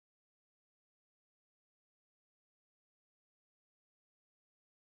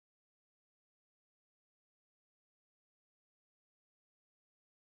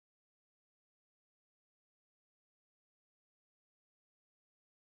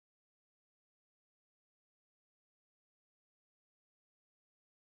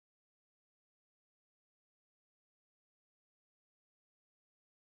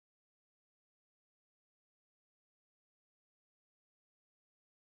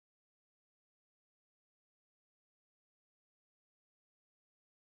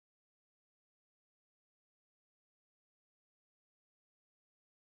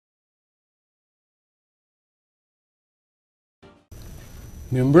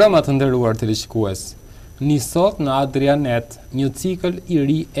Mirëmbrëma të nderuar teleshikues. Nisot në Adrianet një cikël i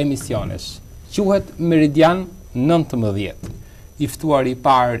ri emisionesh. Quhet Meridian 19. I ftuari i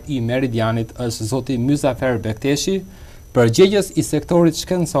parë i Meridianit është zoti MYZAFER BEKTESHI, përgjegjës i sektorit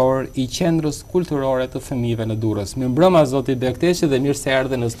shkencor i Qendrës Kulturore të Fëmijëve në Durrës. Mirëmbrëma zoti Bekteshi dhe mirë se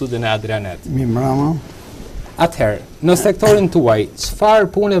erdhe në studion e Adrianet. Mirëmbrëma. Atëherë, në sektorin tuaj, çfarë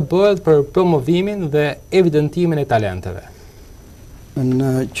pune bëhet për promovimin dhe evidentimin e talenteve? Në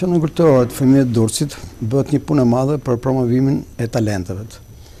Qendrën Kulturore të Fëmijëve të Durrësit bëhet një punë e madhe për promovimin e talenteve.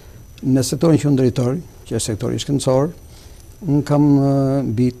 Në sektorin që unë drejtoj, që është sektori shkencor, unë kam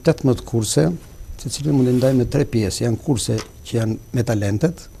mbi 18 kurse, të cilët mund të ndaj me 3 pjesë. Janë kurse që janë me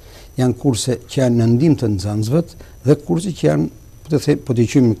talentet, janë kurse që janë në ndihmë të nxënësve dhe kurse që janë, po t'i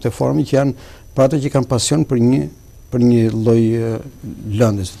quajmë këtë formë, që janë për ato që kanë pasion për një lloj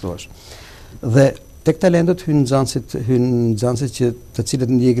lëndë, si thua. Dhe tek talentet hyn nxënësit që të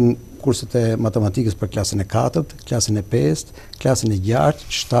cilët ndjekin kurset e matematikës për klasën e 4, klasën e 5, klasën e 6,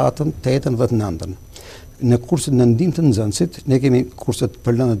 7, 8 dhe 9. Në kurset në ndihmë të nxënësit, ne kemi kurset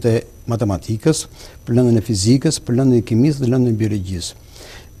për lëndët e matematikës, për lëndën e fizikës, për lëndën e kimisë dhe lëndën e biologjisë.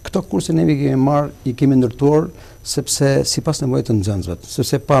 Këto kurse ne i kemi ndërtuar sepse sipas nevojave të nxënësve,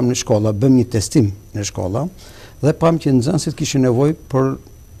 sepse pam në shkolla, bëm një testim në shkolla dhe pam që nxënësit kishin nevojë për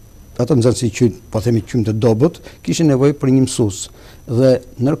ato nxënësi që po themi qym të dobët, kishin nevojë për një mësues. Dhe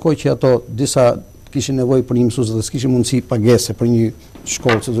ndërkohë që ato disa kishin nevojë për një mësues dhe s'kishin mundësi pagese për një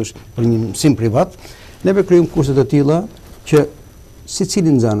shkollë, si thosh, për një mësim privat, neve krijojmë kurse të tilla që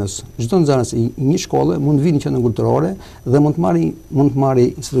secili nxënës, çdo nxënës i një shkolle mund vinë në Qendrën Kulturore dhe mund të marrë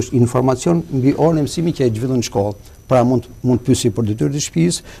si thosh informacion mbi orën e mësimit që e zhvillon në shkollë. Pra mund pyesi për detyrat e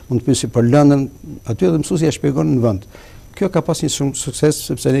shtëpisë, mund pyesi për lëndën, aty edhe mësuesi ja shpjegon në vend. Kjo ka pas një shumë sukses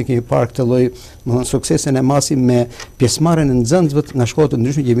sepse ne kemi parë këtë lloj, domethënë suksesin e masim me pjesëmarrjen e nxënësve nga shkolla të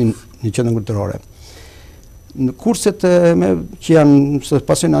ndryshme që jemi në Qendrën Kulturore. Në kurset që janë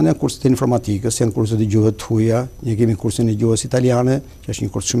pasionantë janë kurset e informatikës, janë kurset e gjuhëve të huaja, ne kemi kursin e gjuhës italiane, që është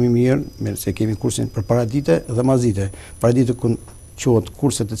një kurs shumë i mirë, se kemi kursin për paradite dhe mazite. Paradite quhet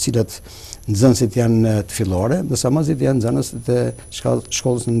kurset të cilat nxënësit janë të fillore, ndërsa mazite janë nxënës të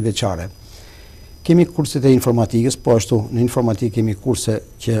shkollës nënveçare. Kemi kurset e informatikës, po ashtu në informatikë kemi kurse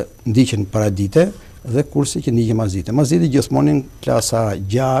që ndiqen paradite dhe kurse që ndiqen mazite. Mazite gjithmonë klasa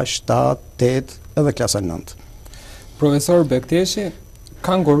 6, 7, 8 edhe klasa 9. Profesor Bekteshi,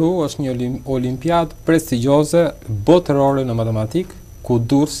 Kanguru është një olimpiadë prestigjioze botërore në matematikë, ku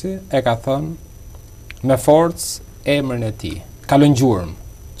Durrësi e ka thënë me forcë emrin e tij. Ka lënë gjurmë.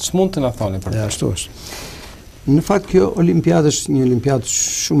 Ç'mund të na thoni për këtë? Ashtu është. Në fakt kjo olimpiadë është një olimpiadë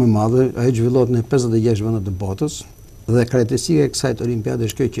shumë e madhe, ajo zhvillohet në 56 vende të botës dhe karakteristika e kësaj olimpiade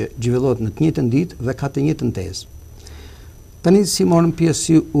është kjo që zhvillohet në të njëjtën ditë dhe ka të njëjtën tezë. Tani si morëm pjesë,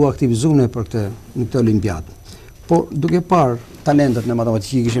 si u aktivizuam në këtë olimpiadë. Po duke parë talentet në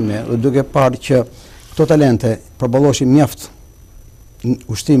matematikë që kishim ne, dhe duke parë që këto talente përballoheshin mjaft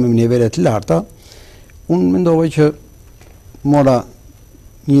ushtrime me nivele të larta, unë mendova që mora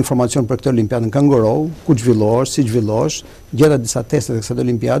një informacion për këtë olimpiadën Kanguru, ku zhvillohesh, si zhvillohesh, gjeta disa teste të kësaj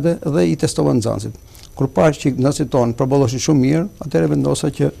olimpiade dhe i testova nxënësit. Kur parë që nxënësit tonë përballoheshin shumë mirë, atëherë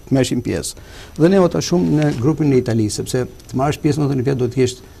vendosa që të merreshim pjesë. Dhe ne vota shumë në grupin e Italisë, sepse të marrësh pjesë në këtë olimpiadë do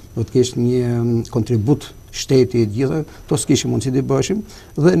të kesh një kontribut shteti e gjitha, to s'kishim mundësi të bëshim,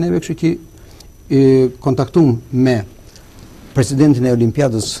 dhe neve kështu që kontaktuam me presidentin e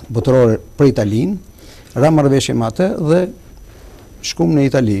olimpiadës botërore për Italinë, ra marrëveshje me atë dhe shkum në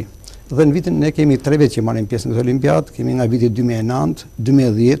Itali. Dhe në vitin ne kemi 3 vjet që marrim pjesë në këtë olimpiadë, kemi nga viti 2009,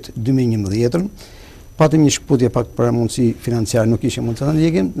 2010, 2011. Patëm një shkputje pak për mundësi financiare, nuk ishim mund të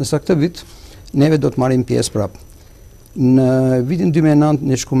ndjekim, ndërsa këtë vit neve do të marrim pjesë prapë. Në vitin 2009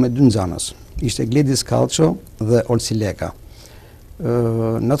 ne shkuam me 2 nxënës. Ishte Gledis Kalço dhe Olsi Leka.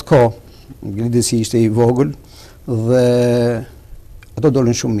 Në atë kohë Gledisi ishte i vogël dhe ato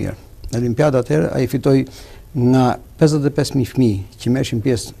dolën shumë mirë. Në olimpiadë atëherë ai fitoi nga 55.000 fëmijë që merreshin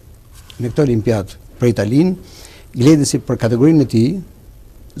pjesë në këtë olimpiadë për Italinë, Gledisi për kategorinë e tij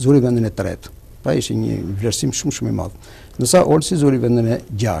zuri vendin e 3. Pra ishte një vlerësim shumë i madh. Ndërsa Olsi zuri vendin e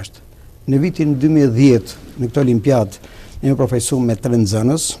 6. Në vitin 2010 në këtë olimpiadë ne përfaqësuam me 3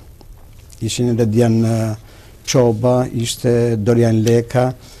 nxënës. Ishin Redian Çoba, ishte Dorian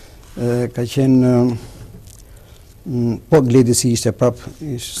Leka, ka qenë po Gledisi ishte prapë,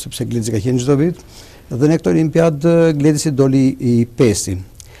 sepse Gledisi ka qenë çdo vit. Dhe në këtë olimpiadë Gledisi doli i 5.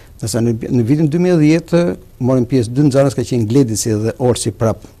 Nëse në vitin 2010 morën pjesë 2 nxënës, ka qenë Gledisi dhe Orsi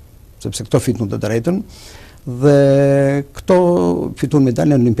prapë, sepse këto fituan të drejtën. Dhe këto fituan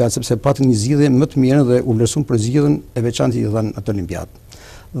medalje në olimpiadë sepse patën një zgjidhje më të mirë dhe u vlerësuan për zgjidhjen e veçantë që i dhanë atë olimpiadë.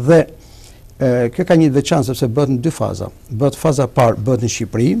 Dhe kjo ka një veçanë sepse bëhet në dy faza. Bëhet faza parë bëhet në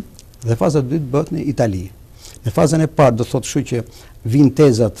Shqipëri dhe faza dytë bëhet në Itali. Në fazën e parë do thotë kështu që vinë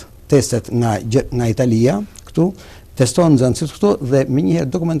testet nga Italia këtu, testohen nxënësit këtu dhe menjëherë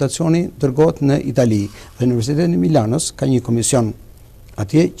dokumentacioni dërgohet në Itali. Dhe Universiteti i Milanos ka një komision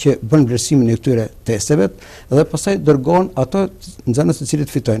atje që bën vlerësimin e këtyre testeve dhe pastaj dërgon ato nxënës të cilët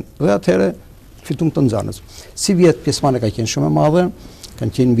fitojnë. Dhe atëherë fitum të nxënës. Si vjet pjesëmarrja ka qenë shumë e madhe,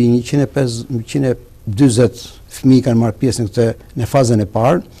 kanë qenë mbi 140 fëmijë kanë marrë pjesë në fazën e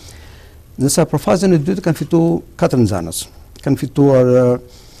parë. Nësa për fazën e dytë kanë fituar 4 nxënës. Kanë fituar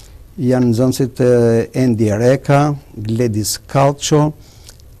janë nxënësit Endi Reka, Gledis Calcio,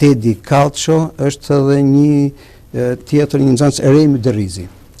 Tedi Calcio, është edhe një tjetër një nxënës Eremi Derrizi.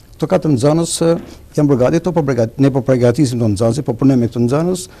 Këto 4 nxënës janë përgatitur, ne po përgatisim këto nxënës, po punojmë me këto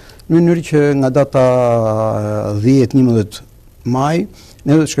nxënës në mënyrë që nga data 10-11 maj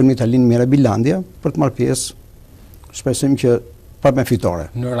ne do të shkojmë në Italinë Mirabilandia për të marrë pjesë, shpresojmë që pa me fitore.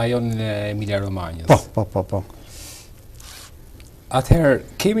 Në rajonin e Emilia-Romanjës. Po. Atëherë,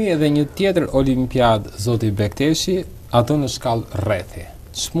 kemi edhe një tjetër olimpiad, zoti Bekteshi, ato në shkallë rrethi.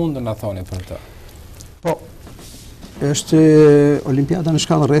 Ç'mund të na thoni për të? Po, është olimpiada në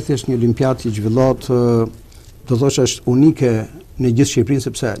shkallë rrethi, është një olimpiadë që zhvillohet, do thosh është unike në gjithë Shqipërinë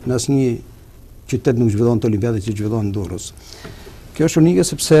sepse në asnjë qytet nuk zhvillohen të olimpiadat që zhvillohen në Durrës. Kjo është unike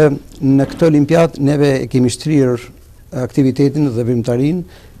sepse në këtë olimpiadë neve e kemi shtrirë aktivitetin dhe vrimtarin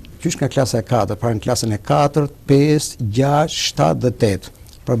qysh nga klasa e 4, pra në klasën e 4, 5, 6, 7 dhe 8.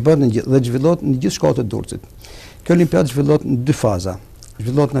 Pra bëhet dhe zhvillohet në gjithë shkollat e Durrësit. Kjo olimpiadë zhvillohet në 2 faza.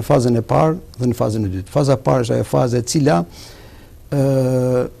 Zhvillohet në fazën e parë dhe në fazën e dytë. Faza e parë është ajo fazë e cila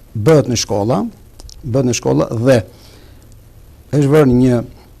bëhet në shkolla, dhe është vënë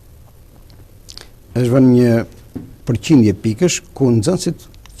një përqindje pikësh ku nxënësit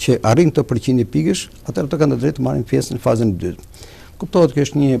që arrin të përqindje pikësh, atëherë të kanë të drejtë të marrin pjesë në fazën e dytë. Kuptohet që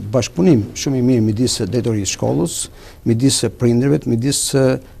është një bashkëpunim shumë i mirë midis drejtorisë shkollës, midis prindërve,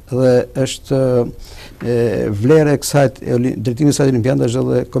 dhe është vlera e kësaj drejtimit të kësaj olimpiade është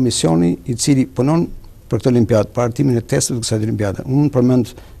edhe komisioni i cili punon për këtë olimpiadë, për hartimin e testeve të kësaj olimpiade. Unë përmend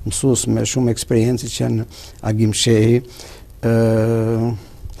mësues me shumë eksperiencë që janë Agim Shehi,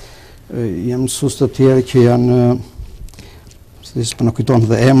 janë mësues të tjerë që janë për në kujton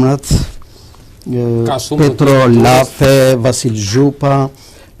dhe emrat, Petro Lafe, Vasil Zhupa,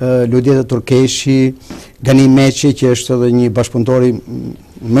 Lodjeta Turkeshi, Gani Meqi, që është edhe një bashkëpunëtori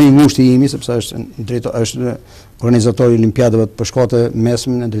më i ngushtë i imi, sepse është organizatori olimpiadave të shkollave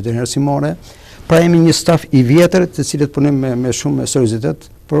mesme në drejtorinë arsimore. Pra jemi një staf i vjetër të cilët punojmë me shumë seriozitet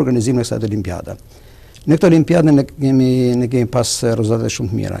për organizimin e kësaj olimpiade. Në këtë olimpiadë ne kemi pas rezultate shumë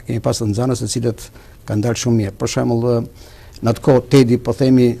të mira. Kemi pas nxënës të cilët kanë dalë shumë mirë. Për shembull, në atë kohë Tedi, po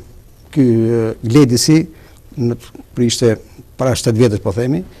themi, ky Gledisi, ishte para 7 vjetësh, po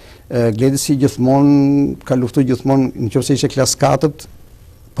themi, Gledisi gjithmonë ka luftuar gjithmonë, nëse ishte klasë 4,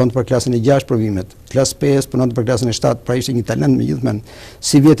 punon për klasën e 6 provimet, klasë 5 punon për klasën e 7, pra ishte një talent megjithmonë.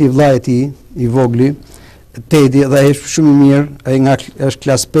 Si vjet i vllai i tij, i vogli, Tedi, dhe është shumë i mirë, ai është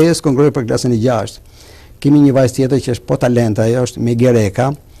klasë 5, konkurroi për klasën e 6. Kemi një vajzë tjetër që është po talent, ajo është Megereka,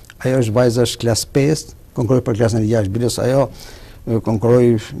 ajo është vajza është klasë 5, konkurroi për klasën e 6, biles ajo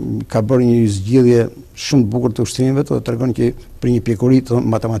konkurroi, ka bërë një zgjidhje shumë të bukur të ushtrimeve dhe tregon që për një pjekuri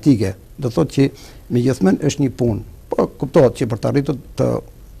matematike, do thotë që megjithmonë është një punë. Po kuptohet që për të arritur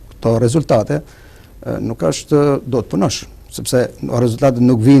të rezultate nuk është do të punosh, sepse rezultatet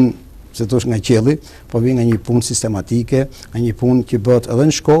nuk vinë se thosh nga qielli, po vjen nga një punë sistematike, nga një punë që bëhet edhe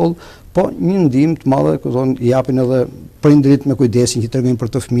në shkollë, po një ndihmë të madhe që i japin edhe prindërit me kujdesin që tregojnë për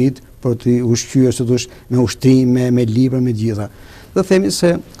të fëmijët, për të ushqyer se thosh me ushtrime, me libra, me gjitha. Dhe themi se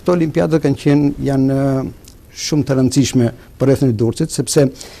këto olimpiadat janë shumë të rëndësishme për rrethën e Durrësit, sepse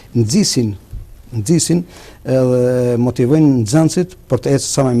nxisin edhe motivojnë nxënësit për të ecur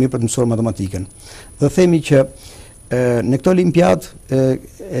sa më mirë për të mësuar matematikën. Dhe themi që në këtë olimpiadë e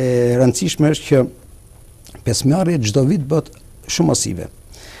rëndësishme është që pjesëmarrja çdo vit bëhet shumë masive.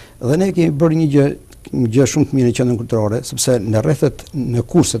 Dhe ne kemi bërë një gjë shumë të mirë në qendrën kulturore, sepse në rrethet në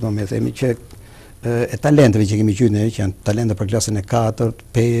kurset më themi që e talenteve që kemi qenë ne, që janë talente për klasën e 4,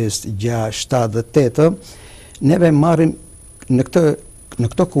 5, 6, 7 dhe 8, neve marrim në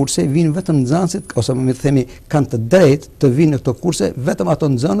këto kurse vinë vetëm nxënësit, ose më themi kanë të drejtë të vinë në këto kurse vetëm ato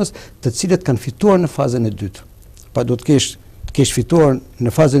nxënës të cilët kanë fituar në fazën e dytë. Pa do të kesh fituar në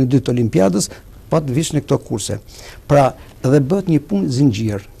fazën e dytë të olimpiadës, pa të vish në këto kurse. Pra, edhe bëhet një punë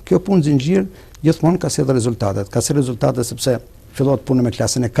zinxhir. Kjo punë zinxhir gjithmonë ka sjellë rezultatet. Ka sjellë rezultate sepse fillohet puna me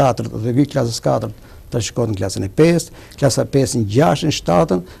klasën e 4 dhe vi klasës 4, të shkohet në klasën e 5, klasa 5 në 6, në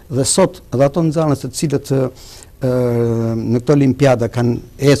 7, dhe sot edhe ato nxënës të cilët në këto olimpiada kanë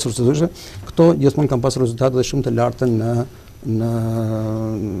ecur së dushë, këto gjithmonë kanë pasur rezultate dhe shumë të larta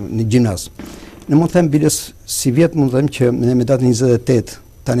në gjimnaz. Ne mund të them biles si vjet mund të them që me datën 28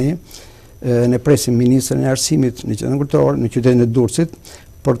 tani ne presim ministrin e arsimit në qytetin kulturor në qytetin e Durrësit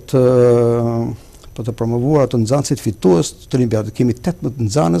për të promovuar ato nxënësit fitues të olimpiadës. Kemi 18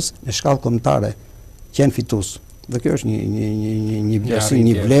 nxënës në shkallë kombëtare që janë fitues. Dhe kjo është një vlerësim,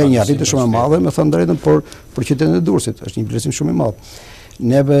 një vlerë, një arritje shumë e madhe, me thënë drejtën, për qytetin e Durrësit, është një vlerësim shumë i madh.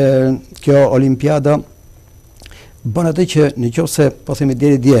 Neve kjo olimpiada bën atë që nëse po themi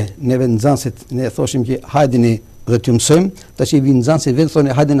deri dje, neve nxënësit ne thoshim që hajdini dhe t'ju mësojmë, tash i vinë nxënësit vetë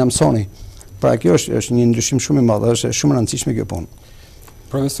thonë hajdini na mësoni. Pra kjo është një ndryshim shumë i madh, është shumë e rëndësishme kjo punë.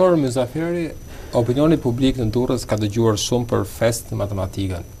 Profesor Myzaferi, opinioni publik në Durrës ka dëgjuar shumë për fest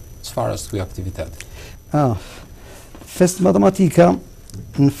matematikën. Çfarë është ky aktivitet? Fest matematika,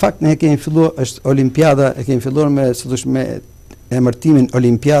 në fakt ne kemi filluar, është olimpiada, e kemi filluar me emërtimin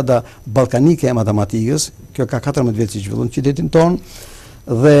Olimpiada Ballkanike e Matematikës. Kjo ka 14 vjet që zhvillon qytetin ton,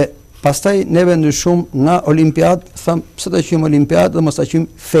 dhe pastaj neve ndryshum nga olimpiad, tham pse ta quajmë olimpiad dhe mos ta quajmë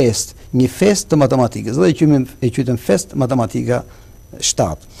fest, një fest të matematikës, dhe e quajmë fest matematika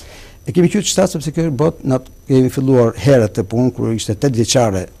 7. E kemi qytet 7 sepse kjo bot kemi filluar herët të punë kur ishte 8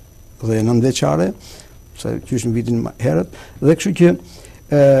 vjeçare dhe 9 vjeçare, sa qysh në vitin herët, dhe kështu që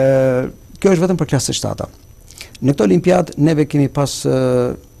kjo është vetëm për klasë 7. Në këtë olimpiad neve kemi pas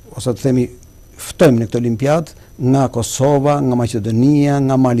ose të themi ftojmë në këtë olimpiad nga Kosova, nga Maqedonia,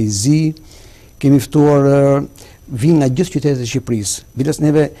 nga Malizi, kemi ftuar vinë nga gjithë qytetet e Shqipërisë. Biles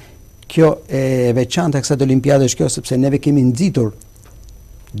neve kjo e veçantë e kësaj olimpiade është kjo sepse neve kemi nxitur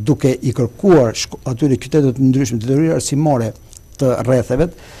duke i kërkuar atyre qytetet të ndryshme të teorisë arsimore të rretheve,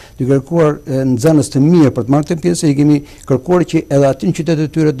 duke kërkuar nxënës të mirë për të marrë këtë pjesë, i kemi kërkuar që edhe aty në qytetet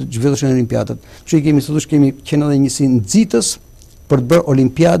e tyre të zhvilloshin olimpiadat. Kështu kemi qenë edhe një si nxitës për të bërë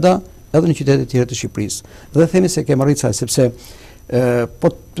olimpiada edhe në qytetet e tjera të Shqipërisë. Dhe themi se kemi arritur sa sepse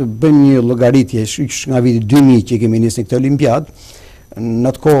po të bëjmë një llogaritje nga viti 2000 që kemi nisur këtë olimpiadë,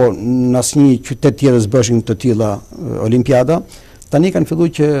 në atë kohë në asnjë qytet tjetër s'bëshin të tilla olimpiada. Tani kanë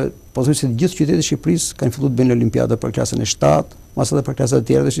filluar që pothuajse të gjithë qytetet e Shqipërisë kanë filluar të bëjnë olimpiada për klasën e 7, mas edhe për klasat e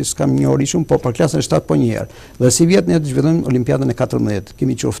tjera, dhe s'kam njohuri shumë, po për klasën e 7 po një herë. Dhe si vjet ne të zhvillojmë olimpiadën e 14.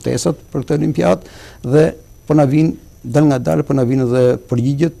 Kemi qenë ftesat për këtë olimpiadë dhe po na vinë dal nga dalë po na vinë edhe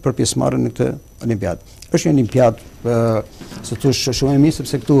përgjigjet për pjesëmarrjen në këtë olimpiadë. Është një olimpиадë së thosh shumë e mirë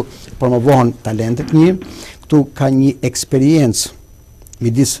sepse këtu promovohen talentet një, këtu ka një eksperiencë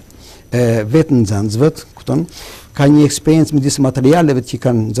midis vetë nxënësve, kupton? Ka një eksperiencë midis materialeve që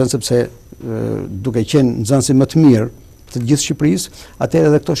kanë nxënës sepse duke qenë nxënësi më të mirë të gjithë Shqipërisë, atëherë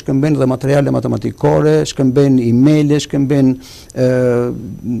edhe këto shkëmbejnë dhe materiale matematikore, shkëmbejnë emaile, shkëmbejnë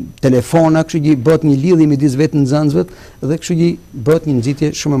telefona, kështu që bëhet një lidhje midis vetë nxënësve dhe kështu që bëhet një nxitje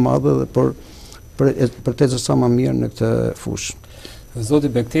shumë e madhe dhe për të ecur sa më mirë në këtë fushë.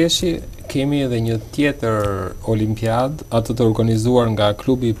 Zoti Bekteshi, kemi edhe një tjetër olimpiad, atë të organizuar nga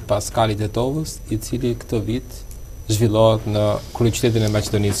klubi Paskali Tetovës, i cili këtë vit zhvillohet në kryeqytetin e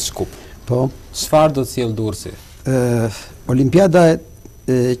Maqedonisë Shkup. Po. Çfarë do të sjellë Durrësi? Olimpiada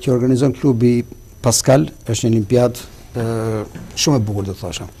që organizon klubi Paskal është një olimpiadë shumë e bukur, do të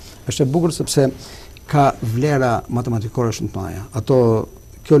thosha. Është e bukur sepse ka vlera matematikore shumë të mëdha.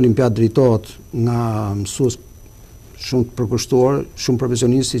 Kjo olimpiadë drejtohet nga mësues shumë të përkushtuar, shumë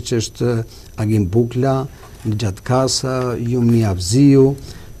profesionistë, siç është Agim Bukla, Nxhat Kasa, Jumni Avziu,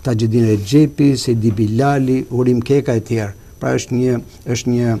 Taxhedin Rexhepi, Sedi Bilali, Urim Keka e tjerë. Pra është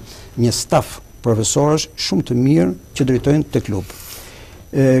një staf profesorësh shumë të mirë që drejtojnë të klub.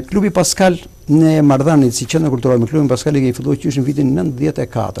 Klubi Paskal në marrëdhënie si qendër kulturore me klubin Paskal kemi filluar qysh në vitin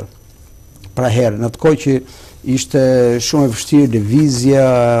 94. Pra herë, në atë kohë që ishte shumë e vështirë lëvizja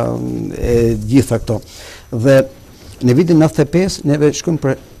e gjitha këto. Dhe në vitin 95 neve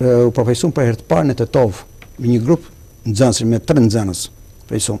shkojmë u përfaqësuam për herë të parë në Tetov me një grup nxënësh me 3 nxënës.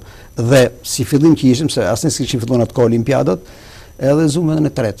 Dhe si fillim që ishim, se asnjë s'kishin filluar atë kohë olimpiadat, edhe zuam edhe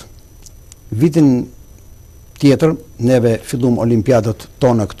në tretë. Vitin tjetër neve fillum olimpiadat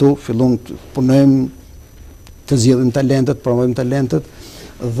tona këtu, fillum të punojmë, të zgjedhim talentet, promovojmë talentet,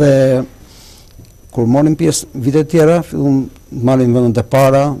 dhe kur morëm pjesë vitet tjera, fillum të marrim vendet e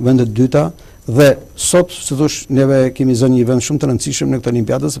para, vendet e dyta, dhe sot, si thosh, neve kemi zënë një vend shumë të rëndësishëm në këtë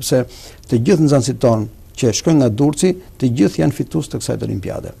olimpiadë, sepse të gjithë nxënësit tonë që shkojnë nga Durrësi, të gjithë janë fitues të kësaj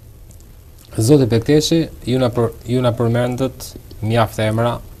olimpiade. Zoti Bekteshi, ju na përmendët mjaft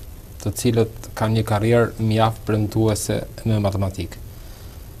emra të cilët kanë një karrierë mjaft premtuese në matematikë.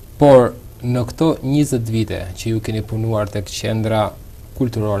 Por Në këto 20 vite që ju keni punuar tek qendra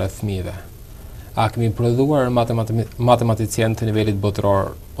kulturore fëmijëve, a kemi prodhuar matematicien të nivelit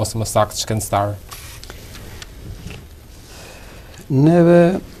botëror ose më saktë shkencëtar?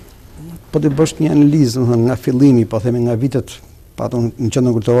 Neve po të bësh një analizë, nga fillimi, po themi nga vitet, patun në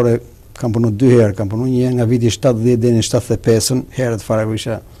qendrën kulturore kam punu 2 herë, kam punu një nga viti 70 deri në 75, herët fare ku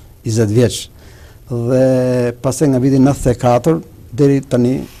isha 20 vjeç. Dhe pastaj nga viti 94 deri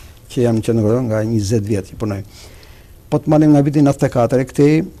tani që jam në qendrën kulturore nga 20 vjet që punoj. Po të marrim nga viti 94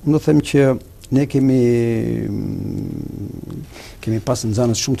 këtej, do të them që ne kemi pas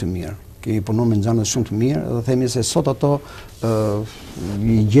nxënës shumë të mirë. Kemi punuar me nxënës shumë të mirë dhe themi se sot ato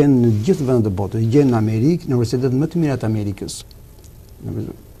i gjen në gjithë vendet e botës, i gjen në Amerikë, në universitetet më të mira të Amerikës.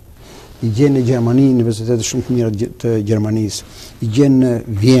 I gjen në Gjermani, në universitete shumë të mira të Gjermanisë, i gjen në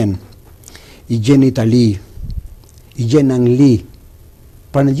Vjenë, i gjen në Itali, i gjen në Angli.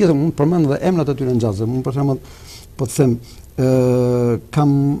 Pra në gjithë mund përmend dhe emrat e tyre nxënësve. Mund për shembull po të them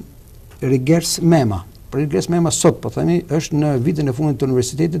kam Rigers Mema. Për Rigers Mema sot po themi është në vitin e fundit të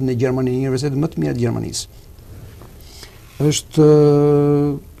universitetit në Gjermani, një universitet më të mirë të Gjermanisë. Është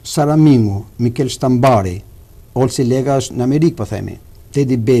Saramingu, Mikel Stambari, Olsi Lega është në Amerikë po themi,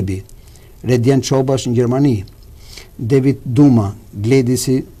 Teddy Baby, Redian Çoba është në Gjermani, David Duma,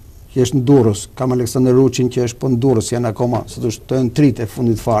 Gledisi që është në Durrës, kam Aleksandar Ruçin që është po në Durrës, janë akoma, sot është të trit e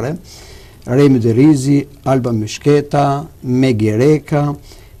fundit fare, Remi Derizi, Alba Mishketa, Megi Reka,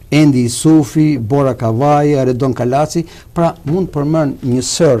 Endi Sufi, Bora Kavaj, Redon Kalaci, pra mund përmend një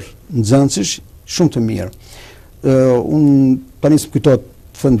sër nxënësish shumë të mirë. Unë tani s'm kujtohet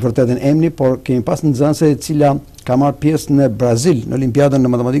thënë vërtetën emri, por kemi pas nxënëse e cila ka marrë pjesë në Brazil, në Olimpiadën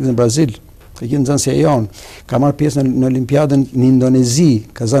e Matematikës në Brazil. Ka qenë nxënësja jonë, ka marrë pjesë në Olimpiadën në Indonezi,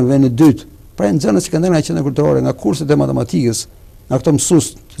 ka zënë vendin e dytë. Pra nxënës që kanë dhënë nga qendra kulturore, nga kurset e matematikës, nga këto mësues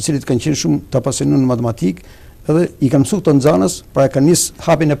të cilët kanë qenë shumë të apasionuar në matematikë, edhe i kanë mësuar këto nxënës, pra kanë nis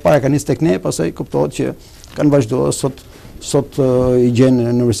hapin e parë kanë nis tek ne, pastaj kuptohet që kanë vazhduar sot i gjen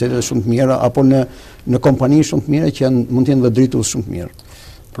në universitete shumë të mira apo në kompani shumë të mira që mund të jenë dhe drejtues shumë të mirë.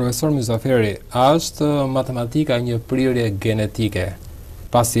 Profesor Myzaferi, a është matematika një prirje genetike?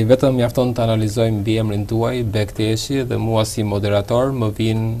 Pasi vetëm mjafton të analizojmë mbiemrin tuaj, Bekteshi, dhe mua si moderator më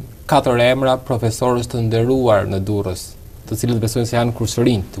vijnë 4 emra profesorësh të nderuar në Durrës, të cilët besojnë se janë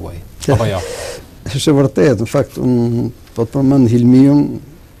kursërinj tuaj. Apo jo? Është vërtet, në fakt unë po të përmend Hilmiun,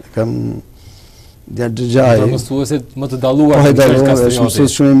 kam Djarxhaj. Mësuesit më të dalluar në Kastrioti. Është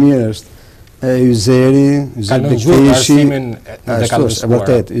mësues shumë i mirë është. Yzeri Bekteshi, është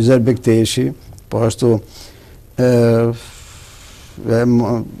vërtet, Yzer Bekteshi, po ashtu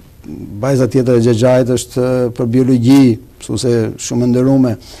vajza tjetër e Djarxhajit është për biologji, mësuese shumë e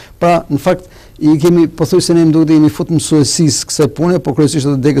nderuar. Pra, në fakt i kemi pothuajse ne duhet të jemi fut mësuesisë kësaj pune, po kryesisht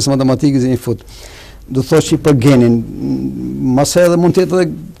edhe dekës matematikës jemi fut. Do thosh që për genin, masa edhe mund të jetë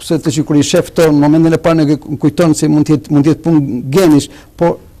edhe se të kur i shef të në momentin e parë ne kujton se mund të jetë punë genish,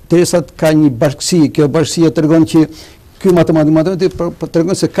 po derisa ka një bashkësi, kjo bashkësia tregon që ky matematik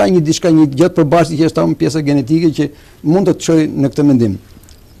tregon se ka një diçka një gjë përbashkët që është pjesa genetike që mund të çojë në këtë mendim.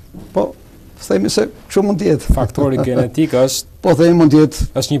 Po themi se kështu mund të jetë. Faktori genetik është, po themi mund të jetë,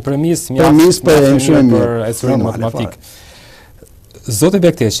 është një premisë mjaft për estudimin matematik. Zoti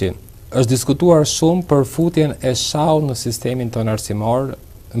Bekteshi, është diskutuar shumë për futjen e shahut në sistemin tonë arsimor,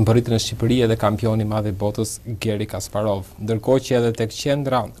 mbërritjen e Shqipërisë dhe kampioni i madh i botës Geri Kasparov, ndërkohë që edhe tek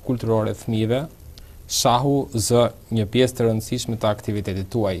qendra kulturore fëmijëve, shahu zë një pjesë të rëndësishme të aktivitetit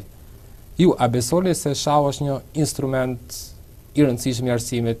tuaj. Ju a besoni se shahu është një instrument i rëndësishëm i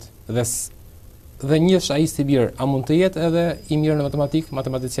arsimit dhe njësh ai si mirë, a mund të jetë edhe i mirë në matematikë,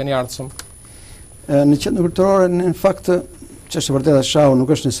 matematician i ardhshëm? Në qendrën kulturore në fakt që është vërtet shahu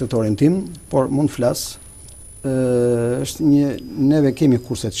nuk është në sektorin tim, por mund flas. Është neve kemi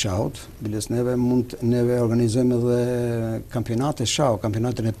kurset shahut, biles neve organizojmë edhe kampionate shahu,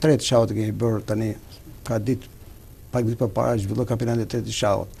 kampionatin e 3 shahut kemi bërë tani ka pak ditë përpara zhvilloi kampionatin e 3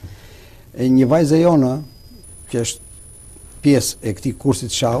 shahut. Një vajzë jona që është pjesë e këtij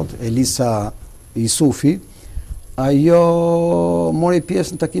kursit shahut, Elisa Isufi, ajo mori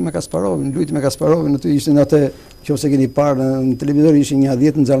pjesë në takim me Kasparovin, luajti me Kasparovin, aty ishte në atë nëse keni parë në televizor ishin një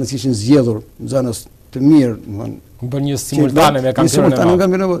 10 nxënës që ishin zgjedhur, nxënës të mirë, bën një simultane me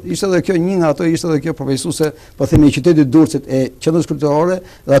kampionin. Ishte edhe kjo një nga ato, ishte edhe kjo profesuese, po themi i qytetit Durrësit e qendrës kulturore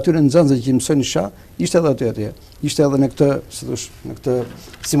dhe atyre nxënësve që mësojnë shah, ishte edhe aty atje. Ishte edhe në këtë, si thosh, në këtë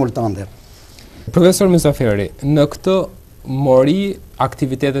simultante. Profesor Myzaferi, në këtë mori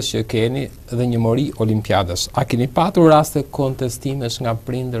aktivitetesh që keni dhe një mori olimpiadësh, a keni patur raste kontestimesh nga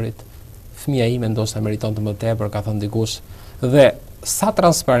prindërit? Fëmia ime ndoshta meriton të më tepër, ka thënë dikush, dhe sa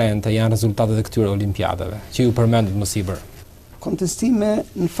transparente janë rezultatet e këtyre olimpiadave, që ju përmendët më sipër? Kontestime,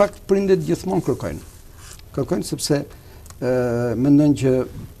 në fakt, prindet gjithmonë kërkojnë. Kërkojnë sepse mendojnë që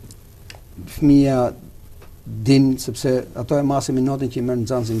fëmija din, sepse ato e masin minutin që i merë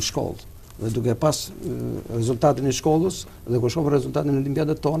nxënësi në shkollë. Dhe duke pas rezultatin e shkollës dhe kur shohim rezultatin e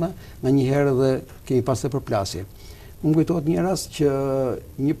olimpiadave tona, nga një herë dhe kemi pas të përplasje. Më kujtohet një rast që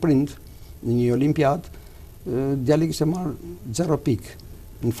një prind në një olimpiad, djali kishte marrë 0 pikë.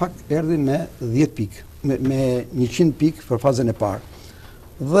 Në fakt erdhi me 10 pikë, me 100 pikë për fazën e parë.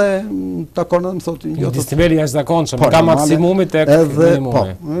 Dhe takon edhe më thotë, jo, distimeli jashtëzakonshëm, ka maksimumi tek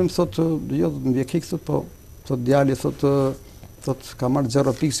minimumi. Po, më thotë, jo, më vjen keq thotë, thotë djali thotë ka marrë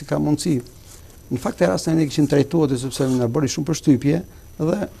 0 pikë si ka mundësi. Në fakt e rastin ne kishim trajtuar sepse na bëri shumë përshtypje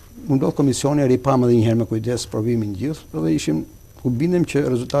dhe u ndodh komisioni ripam edhe një herë me kujdes provimin gjithë dhe ishim ku bindem që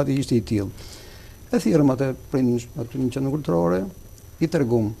rezultati ishte i tillë. E thirrëm atë prindin aty në qendrën kulturore, i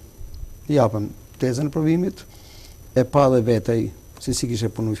tregum, i japëm tezën e provimit, e pa dhe vetej se si kishte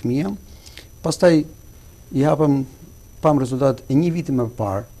punuar fëmia. Pastaj i japëm pam rezultatet e një viti më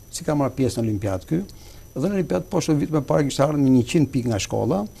parë, si ka marrë pjesë në olimpiadë ky. Dhe në olimpiadë poshtë vit më parë kishte ardhur me 100 pikë nga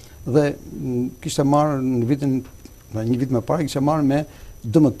shkolla dhe kishte marrë në një vit më parë kishte marrë me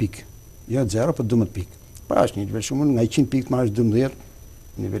 12 pikë. Jo 0, por 12 pikë. Pra është një nivel shumë, nga 100 pikë të marrësh 12,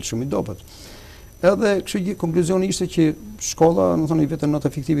 nivel shumë i dobët. Edhe kështu që konkluzioni ishte që shkolla, do thonë, i vetën nota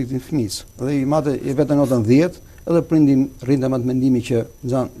fiktive këtij fëmijës. Dhe i madhe i vetën notën 10, edhe prindin rrinte me mendimi që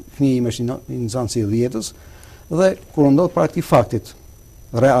fëmia im është i nxënësi i 10-s dhe kur ndodh para këtij faktit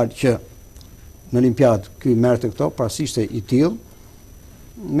real që në olimpiadë ky merrte këto, parasisht i tillë,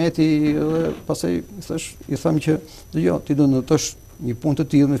 meti dhe pastaj i them që jo, ti do të ndotosh një punë të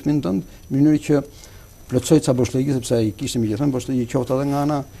tillë me fëmijën tënd, në mënyrë që plotësoj ca boshllëqi sepse ai kishte megjithënë boshllëqi qoftë edhe nga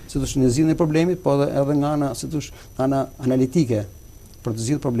ana si thosh në zgjidhjen e problemit, po edhe nga ana si thosh ana analitike për të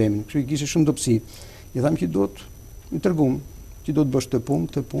zgjidhur problemin. Kështu kishte shumë dobësi. I tham që duhet i tregum që duhet bësh këtë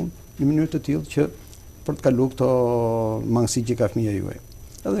punë në mënyrë të tillë që për të kaluar këto mangësi që ka fëmia juaj.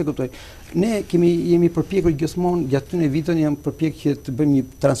 Edhe kuptoj. Ne jemi përpjekur gjithmonë gjatë këtyre viteve jam përpjekur që të bëjmë një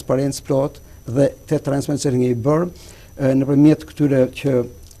transparencë plot dhe të transparencë nga i bërë nëpërmjet këtyre që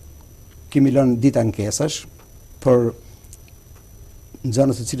kemi lënë ditë ankesash për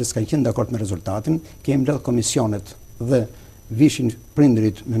nxënës të cilës kanë qenë dakord me rezultatin, kemi lënë komisionet dhe vishin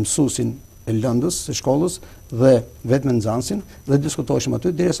prindërit me mësuesin e lëndës së shkollës dhe vetëm nxënësin dhe diskutoheshim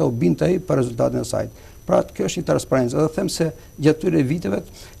aty derisa u binte ai për rezultatin e saj. Pra kjo është një transparencë. Edhe them se gjatë këtyre viteve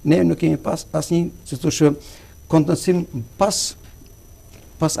ne nuk kemi pas asnjë, si thosh, kontestim pas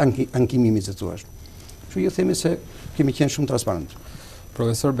ankimimit të thuash. Kështu ju themi se kemi qenë shumë transparent.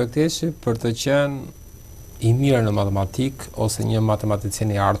 Profesor Bekteshi, për të qenë i mirë në matematik ose një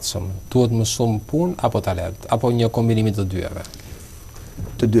matematicien i ardhshëm, duhet më shumë punë apo talent, apo një kombinim i të dyave?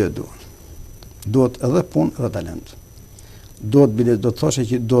 Të dyja duhen. Duhet edhe punë edhe talent. Do të thoshe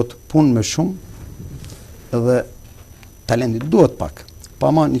që duhet punë më shumë edhe talenti duhet pak. Pa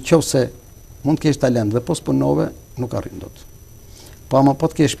ma në qovë se mund të kesh talent dhe pos punove, nuk arrin dot. Pa ma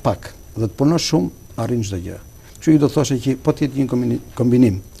po të kesh pak dhe të punosh shumë, arrin çdo gjë. Kështu ju do të thoshe që po të jetë një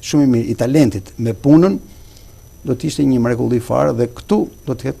kombinim shumë i mirë i talentit me punën, do të ishte një mrekulli fare dhe këtu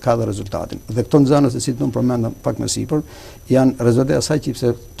do të ketë ka dhe rezultatin. Dhe këto nxënës si të përmendëm pak më sipër, janë rezultate asaj që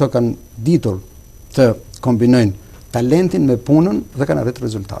pse to kanë ditur të kombinojnë talentin me punën dhe kanë arritur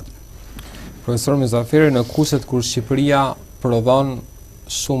rezultatin. Profesor MYZAFER, në kushtet kur Shqipëria prodhon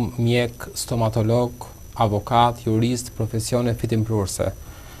shumë mjek, stomatolog, avokat, jurist, profesione fitimprurse,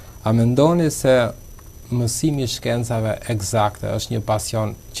 a mendoni se mësimi i shkencave eksakte është një pasion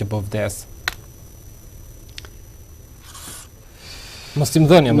që po vdes?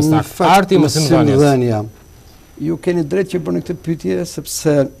 Mësimdhënia më saktë, arti i mësimdhënies. Ju keni drejt që bëni këtë pyetje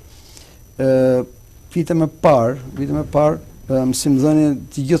sepse vite më parë mësimdhënia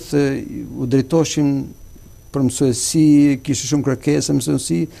të gjithë u drejtoheshin për mësuesi, kishte shumë kërkesë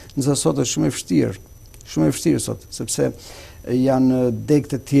mësuesi, ndërsa sot është shumë e vështirë sot, sepse janë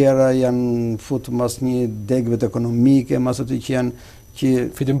degë të tjera, janë futur mas një degëve të ekonomike, mas aty që janë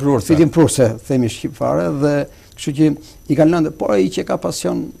fitimprurse, themi shqiptare, dhe kështu që i kanë lënë, por ai që ka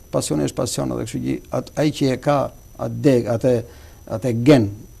pasioni është pasion, dhe kështu që ai që e ka atë degë, atë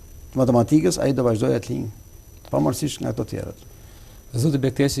gen të matematikës, ai do vazhdojë atë linjë, pavarësisht nga ato tjerat. Zoti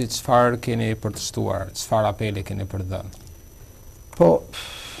Bekteshi, çfarë keni për të shtuar? Çfarë apeli keni për të dhënë? Po,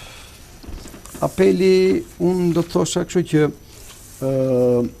 apeli unë do të thosha kështu që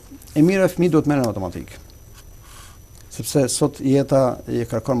e mira fëmijë do të merren matematikë. Sepse sot jeta e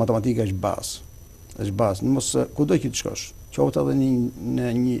kërkon matematika është bazë. Është bazë, mos kudo që të shkosh, qoftë edhe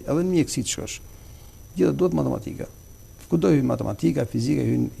në mjeksi të shkosh. Gjithë duhet matematika. Kudo hyn matematika, fizika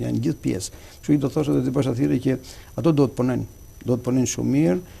janë gjithë pjesë. Kështu I do thosha dhe të bësh atyre që ato do të punojnë shumë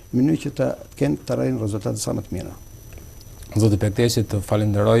mirë, në mënyrë që të arrijnë rezultate sa më të mira. Zoti Bekteshi, të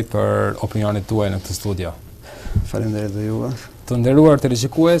falenderoj për opinionet tuaja në këtë studio. Faleminderit dhe juve. Të nderuar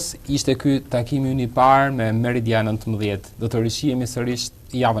teleshikues, ishte ky takimi ynë I parë me Meridian 19. Do të rishihemi sërish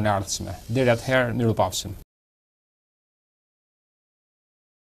javën e ardhshme. Deri atëherë, mirupafshim.